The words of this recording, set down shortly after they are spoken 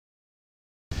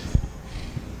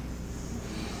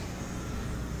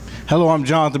Hello, I'm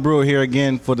Jonathan Brewer here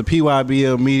again for the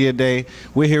PYBL Media Day.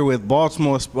 We're here with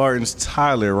Baltimore Spartans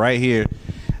Tyler right here.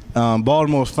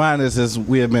 Baltimore's finest, as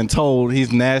we have been told,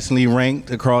 he's nationally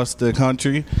ranked across the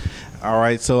country. All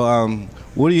right, so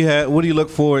what do you look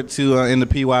forward to in the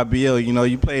PYBL? You know,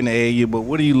 you play in the AAU, but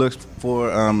what do you look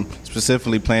for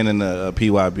specifically playing in the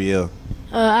PYBL?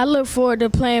 I look forward to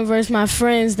playing versus my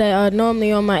friends that are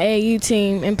normally on my AAU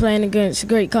team and playing against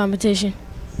great competition.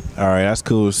 All right, that's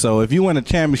cool. So if you win a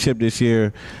championship this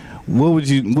year, what would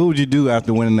you do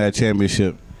after winning that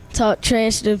championship? Talk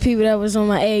trash to the people that was on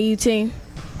my AAU team.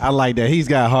 I like that. He's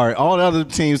got heart. All the other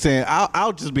teams saying,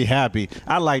 I'll just be happy.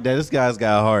 I like that. This guy's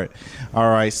got heart. All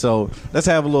right, so let's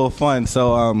have a little fun.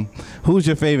 So who's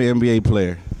your favorite NBA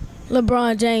player?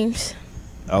 LeBron James.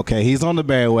 Okay, he's on the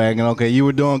bandwagon. Okay, you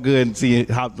were doing good until you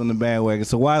hopped on the bandwagon.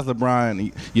 So why is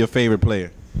LeBron your favorite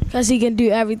player? Because he can do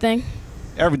everything.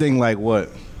 Everything like what?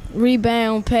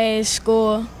 Rebound, pass,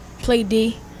 score, play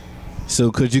D.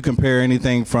 So could you compare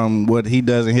anything from what he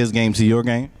does in his game to your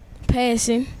game?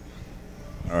 Passing.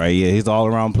 All right, yeah, he's an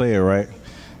all-around player, right?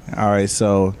 All right,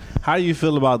 so how do you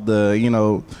feel about the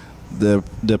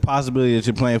possibility that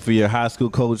you're playing for your high school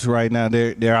coach right now?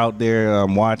 They're out there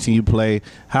watching you play.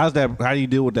 How do you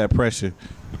deal with that pressure?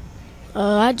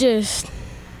 I just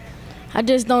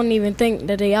don't even think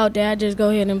that they out there. I just go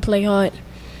ahead and play hard,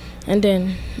 and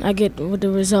then I get what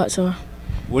the results are.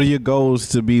 What are your goals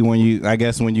to be when you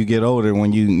get older,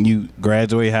 when you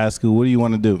graduate high school? What do you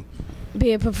want to do?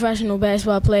 Be a professional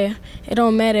basketball player. It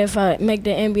don't matter if I make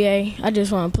the NBA. I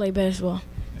just want to play basketball.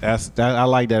 I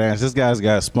like that answer. This guy's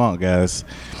got spunk, guys.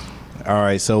 All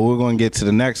right, so we're going to get to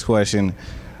the next question.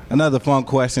 Another fun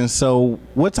question. So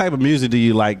what type of music do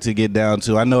you like to get down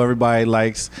to? I know everybody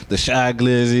likes the Shy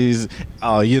Glizzies.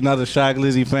 Oh, you're another Shy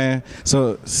Glizzy fan?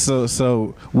 So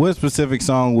what specific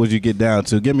song would you get down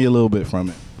to? Give me a little bit from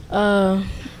it.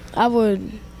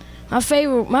 My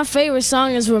favorite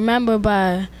song is Remember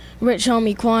by Rich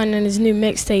Homie Quan and his new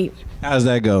mixtape. How does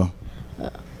that go? I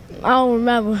don't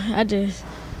remember.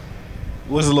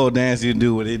 What's the little dance you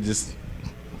do with it? Just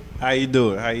how you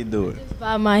do it? Just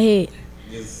by my head.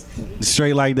 Just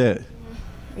straight like that?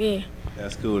 Yeah.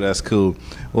 That's cool. That's cool.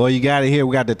 Well, you got it here.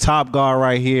 We got the top guard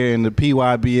right here in the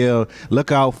PYBL.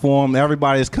 Look out for him.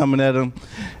 Everybody's coming at him.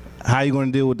 How you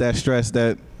going to deal with that stress?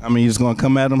 You just going to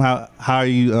come at him? How are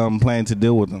you planning to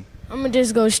deal with them? I'm going to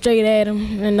just go straight at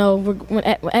him and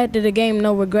after the game,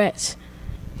 no regrets.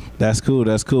 That's cool.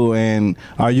 That's cool. And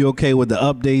are you okay with the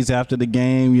updates after the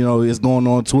game? You know, it's going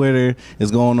on Twitter.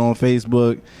 It's going on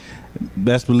Facebook.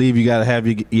 Best believe you got to have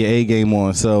your A game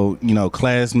on. So, you know,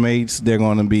 classmates, they're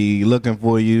going to be looking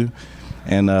for you.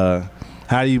 And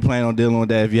how do you plan on dealing with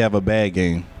that if you have a bad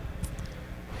game?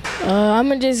 I'm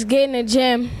going to just get in the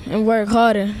gym and work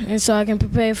harder and so I can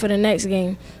prepare for the next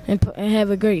game and have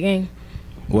a great game.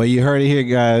 Well, you heard it here,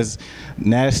 guys.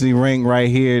 Nationally ranked right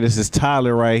here. This is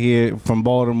Tyler right here from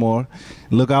Baltimore.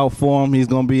 Look out for him. He's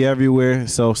going to be everywhere.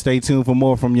 So stay tuned for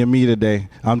more from your media day.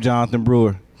 I'm Jonathan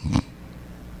Brewer.